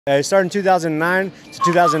It started in 2009 to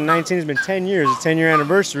 2019. It's been 10 years, a 10-year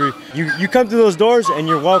anniversary. You come through those doors and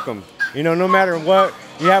you're welcome. You know, no matter what,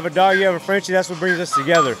 you have a dog, you have a Frenchie, that's what brings us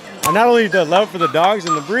together. And not only the love for the dogs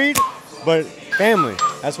and the breed, but family.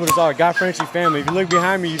 That's what it's all, Got Frenchie Family. If you look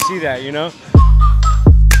behind me, you see that, you know?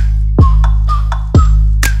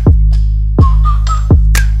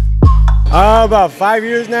 About 5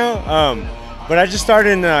 years now, but I just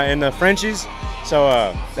started in the Frenchies.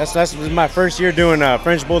 So that's my first year doing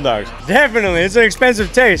French Bulldogs. Definitely, it's an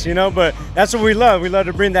expensive taste, you know, but that's what we love. We love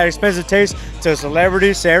to bring that expensive taste to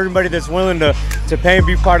celebrities, to everybody that's willing to pay and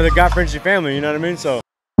be part of the Got Frenchie family, you know what I mean? So.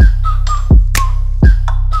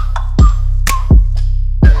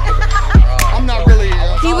 I'm not really.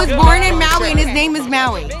 He was born in Maui and his name is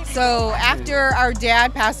Maui. So after our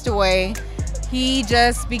dad passed away, he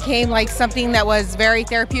just became like something that was very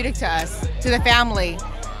therapeutic to us, to the family.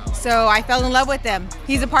 So I fell in love with him.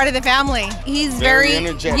 He's a part of the family. He's very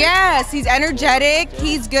energetic. Yes, he's energetic.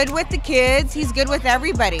 He's good with the kids. He's good with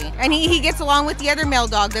everybody. And he gets along with the other male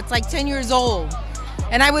dog that's like 10 years old.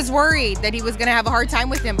 And I was worried that he was gonna have a hard time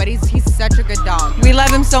with him, but he's such a good dog. We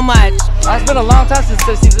love him so much. It's been a long time since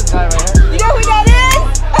I've seen this guy right here. You know who that is?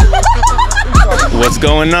 What's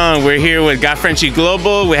going on? We're here with Got Frenchie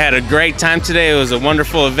Global. We had a great time today. It was a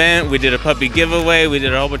wonderful event. We did a puppy giveaway. We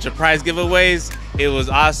did a whole bunch of prize giveaways. It was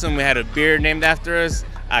awesome. We had a beer named after us.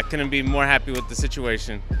 I couldn't be more happy with the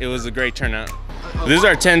situation. It was a great turnout. This is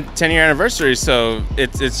our 10-year anniversary, so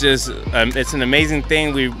it's just it's an amazing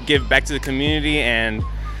thing. We give back to the community, and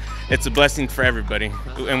it's a blessing for everybody.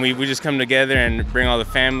 And we just come together and bring all the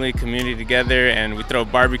family, community together, and we throw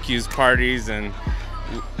barbecues, parties, and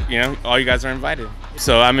you know, all you guys are invited.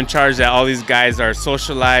 So I'm in charge that all these guys are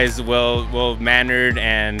socialized, well-mannered,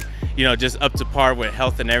 and you know, just up to par with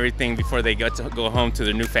health and everything before they get to go home to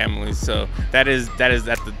their new families. So that is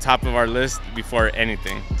at the top of our list before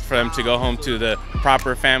anything, for them to go home to the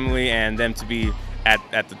proper family and them to be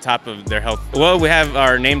at the top of their health. Well, we have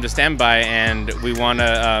our name to stand by, and we want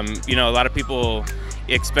to, you know, a lot of people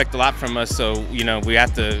expect a lot from us, so you know, we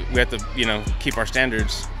have to you know, keep our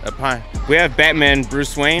standards up high. We have Batman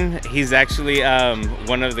Bruce Wayne. He's actually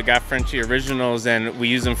one of the Got Frenchie originals, and we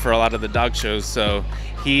use him for a lot of the dog shows. So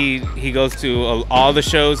he goes to all the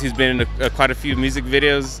shows. He's been in quite a few music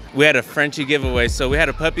videos. We had a Frenchie giveaway, so we had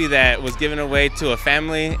a puppy that was given away to a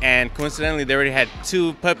family, and coincidentally they already had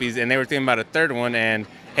 2 puppies, and they were thinking about a 3rd one, and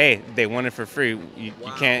hey, they won it for free. You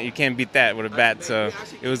can't beat that with a bat. So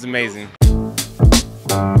it was amazing.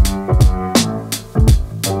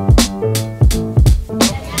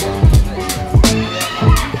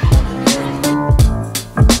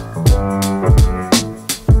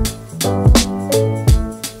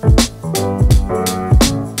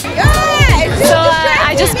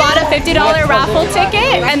 I just bought a $50 raffle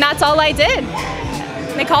ticket, and that's all I did.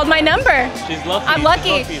 They called my number. She's lucky. I'm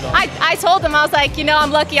lucky. I told him, I was like, you know,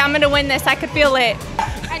 I'm lucky. I'm gonna win this. I could feel it.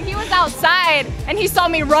 And he was outside, and he saw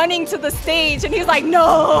me running to the stage, and he's like,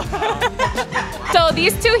 no. So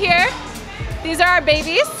these 2 here, these are our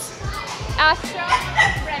babies, Astro,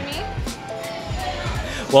 Remy.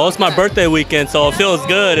 Well, it's my birthday weekend, so it feels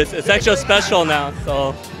good. It's extra special now.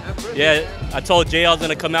 So yeah, I told Jay I was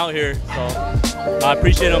gonna come out here, so I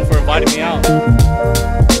appreciate him for inviting me out.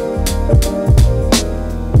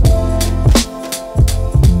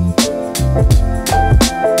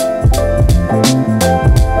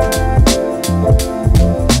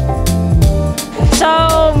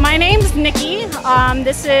 So my name's Nikki.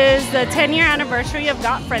 This is the 10-year anniversary of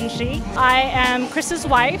Got Frenchie. I am Chris's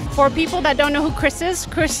wife. For people that don't know who Chris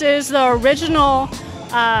is the original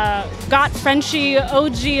Got Frenchie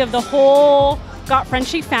OG of the whole Got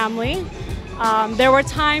Frenchie family. There were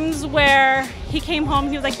times where he came home,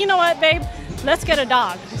 he was like, you know what, babe, let's get a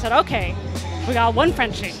dog. I said, okay. We got 1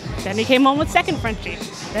 Frenchie. Then he came home with 2nd Frenchie.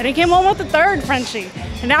 Then he came home with the 3rd Frenchie.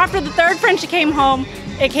 And after the 3rd Frenchie came home,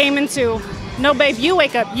 it came into, no, babe, you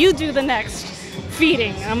wake up, you do the next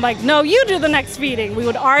feeding. And I'm like, no, you do the next feeding. We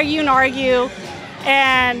would argue and argue.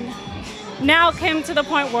 And now it came to the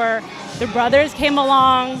point where the brothers came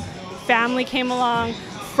along, family came along,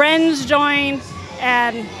 friends joined,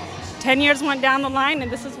 and 10 years went down the line,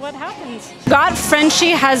 and this is what happens. Got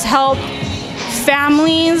Frenchie has helped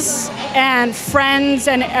families and friends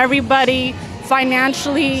and everybody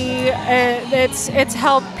financially. It's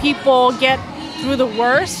helped people get through the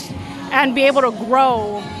worst and be able to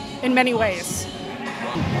grow in many ways.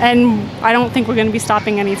 And I don't think we're going to be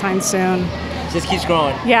stopping anytime soon. Just keeps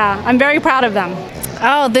growing. Yeah, I'm very proud of them.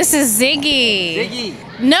 Oh, this is Ziggy. Ziggy.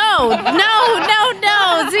 No.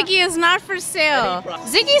 Ziggy is not for sale.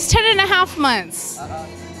 Ziggy's 10.5 months.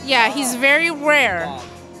 Yeah, he's very rare.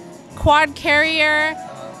 Quad carrier,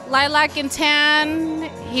 lilac and tan.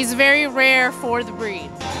 He's very rare for the breed.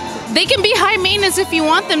 They can be high maintenance if you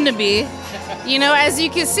want them to be. You know, as you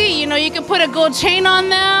can see, you know, you can put a gold chain on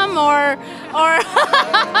them or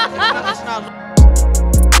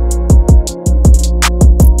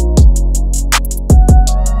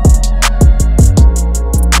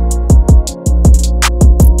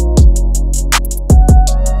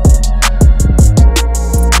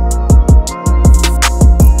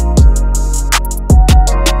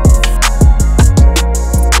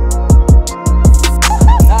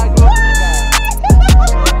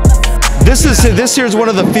This here's one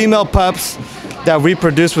of the female pups that we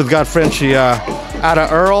produced with Got Frenchie out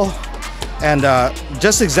of Earl, and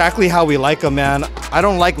just exactly how we like them, man. I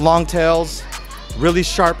don't like long tails, really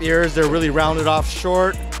sharp ears. They're really rounded off,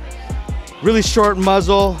 short, really short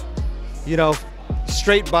muzzle, you know,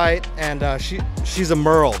 straight bite, and she's a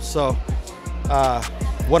merle, so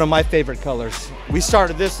one of my favorite colors. We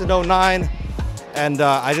started this in '09. And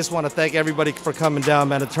I just want to thank everybody for coming down,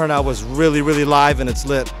 man. The turnout was really, really live and it's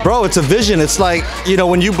lit. Bro, it's a vision. It's like, you know,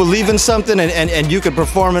 when you believe in something and you can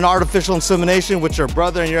perform an artificial insemination with your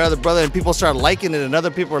brother and your other brother and people start liking it and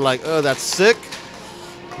other people are like, oh, that's sick.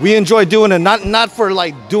 We enjoy doing it, not for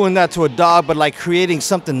like doing that to a dog, but like creating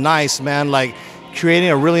something nice, man. Like creating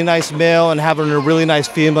a really nice male and having a really nice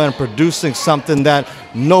female and producing something that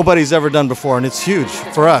nobody's ever done before. And it's huge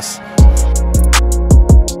for us.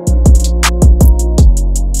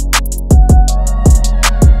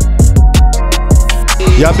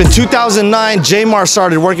 Yep, in 2009, J-Mar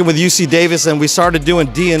started working with UC Davis and we started doing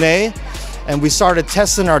DNA and we started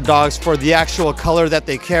testing our dogs for the actual color that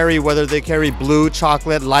they carry, whether they carry blue,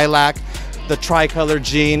 chocolate, lilac, the tricolor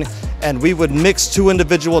gene, and we would mix two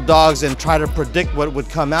individual dogs and try to predict what would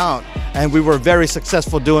come out. And we were very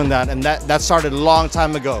successful doing that, and that started a long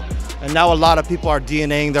time ago. And now a lot of people are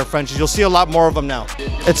DNAing their Frenchies. You'll see a lot more of them now.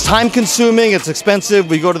 It's time consuming, it's expensive.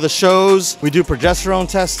 We go to the shows, we do progesterone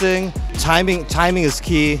testing. Timing is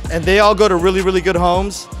key. And they all go to really, really good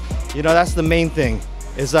homes. You know, that's the main thing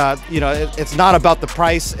is, you know, it's not about the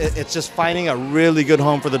price. It's just finding a really good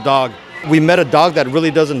home for the dog. We met a dog that really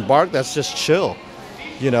doesn't bark, that's just chill,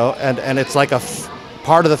 you know, and it's like a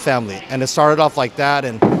part of the family. And it started off like that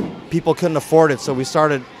and people couldn't afford it. So we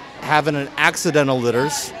started having an accidental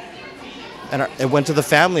litters. And it went to the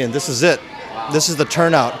family, and this is it. This is the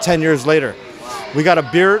turnout 10 years later. We got a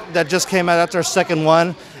beer that just came out. That's our second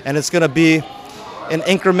one, and it's gonna be in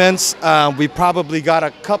increments. We probably got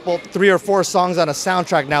a couple, 3 or 4 songs on a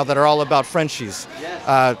soundtrack now that are all about Frenchies.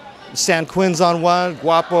 San Quinn's on one,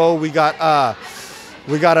 Guapo. We got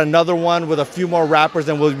another one with a few more rappers,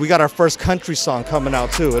 and we got our first country song coming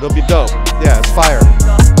out too. It'll be dope. Yeah, it's fire.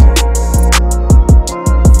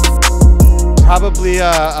 Probably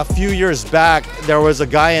a few years back, there was a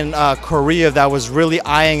guy in Korea that was really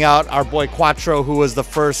eyeing out our boy Quattro, who was the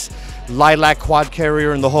first lilac quad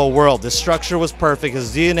carrier in the whole world. The structure was perfect,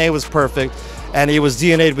 his DNA was perfect, and he was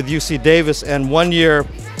DNA'd with UC Davis. And one year,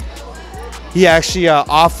 he actually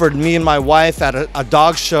offered me and my wife at a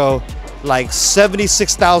dog show like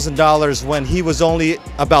 $76,000 when he was only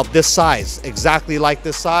about this size, exactly like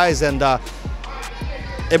this size. And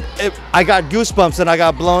I got goosebumps and I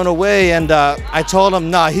got blown away, and I told him,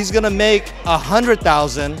 nah, he's gonna make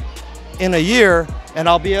 $100,000 in a year and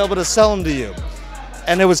I'll be able to sell him to you.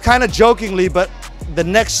 And it was kind of jokingly, but the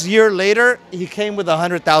next year later, he came with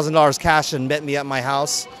 $100,000 cash and met me at my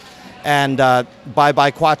house, and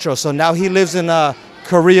bye-bye Quattro. So now he lives in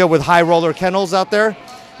Korea with high roller kennels out there,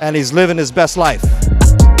 and he's living his best life.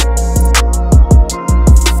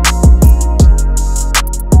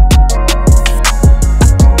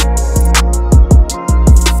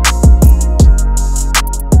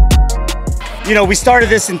 You know, we started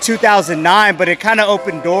this in 2009, but it kind of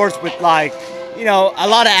opened doors with, like, you know, a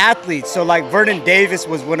lot of athletes. So like Vernon Davis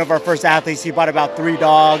was one of our first athletes. He bought about 3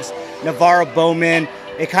 dogs. Navarro Bowman.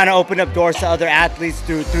 It kind of opened up doors to other athletes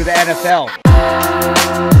through the NFL.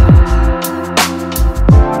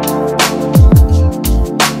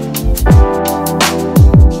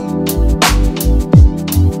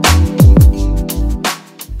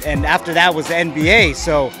 And after that was the NBA.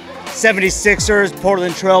 So 76ers,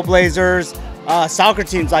 Portland Trail Blazers, soccer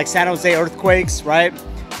teams like San Jose Earthquakes, right?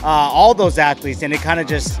 All those athletes, and it kind of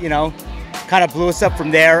just, you know, kind of blew us up from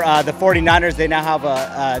there. The 49ers, they now have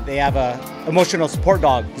a emotional support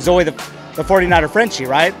dog, Zoe the 49er Frenchie,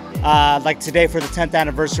 right? Like today for the 10th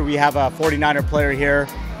anniversary, we have a 49er player here.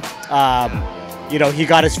 You know, he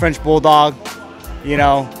got his French Bulldog. You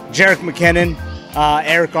know, Jarek McKinnon,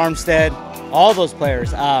 Eric Armstead, all those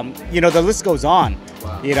players. You know, the list goes on.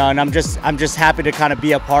 You know, and I'm just happy to kind of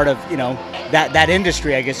be a part of, you know, that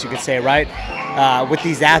industry, I guess you could say, right? with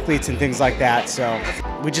these athletes and things like that. So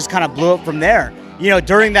we just kind of blew up from there. You know,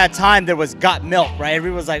 during that time there was Got Milk, right?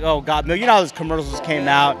 Everyone was like, oh, Got Milk. You know how those commercials came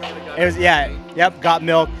out? It was, Got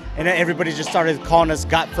Milk. And then everybody just started calling us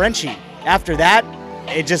Got Frenchie. After that,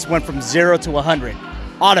 it just went from 0 to 100.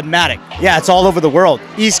 Automatic. Yeah, it's all over the world.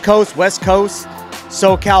 East Coast, West Coast,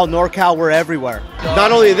 SoCal, NorCal, we're everywhere.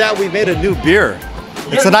 Not only that, we made a new beer.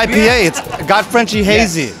 It's an IPA. It's Got Frenchie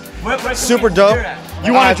Hazy. Super dope.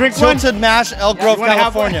 You want to drink one? Tilted Mash, Elk Grove,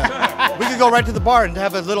 California. We could go right to the bar and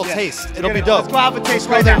have a little taste. It'll be dope. Let's go have a taste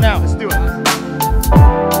right now. Let's do it.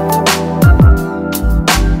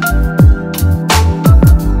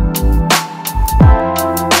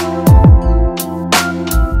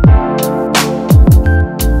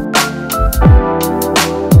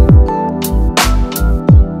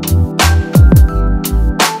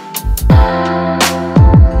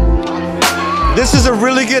 This is a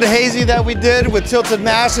really good hazy that we did with Tilted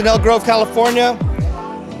Mash in Elk Grove, California.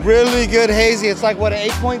 Really good hazy. It's like what,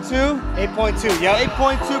 8.2? 8.2, yeah.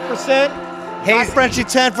 8.2%. Got Frenchie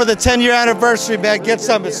 10 for the 10-year anniversary, man. Get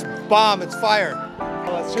some. It's bomb. It's fire.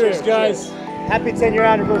 Cheers, guys. Happy 10-year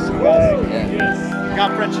anniversary, guys.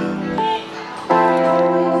 Got Frenchie.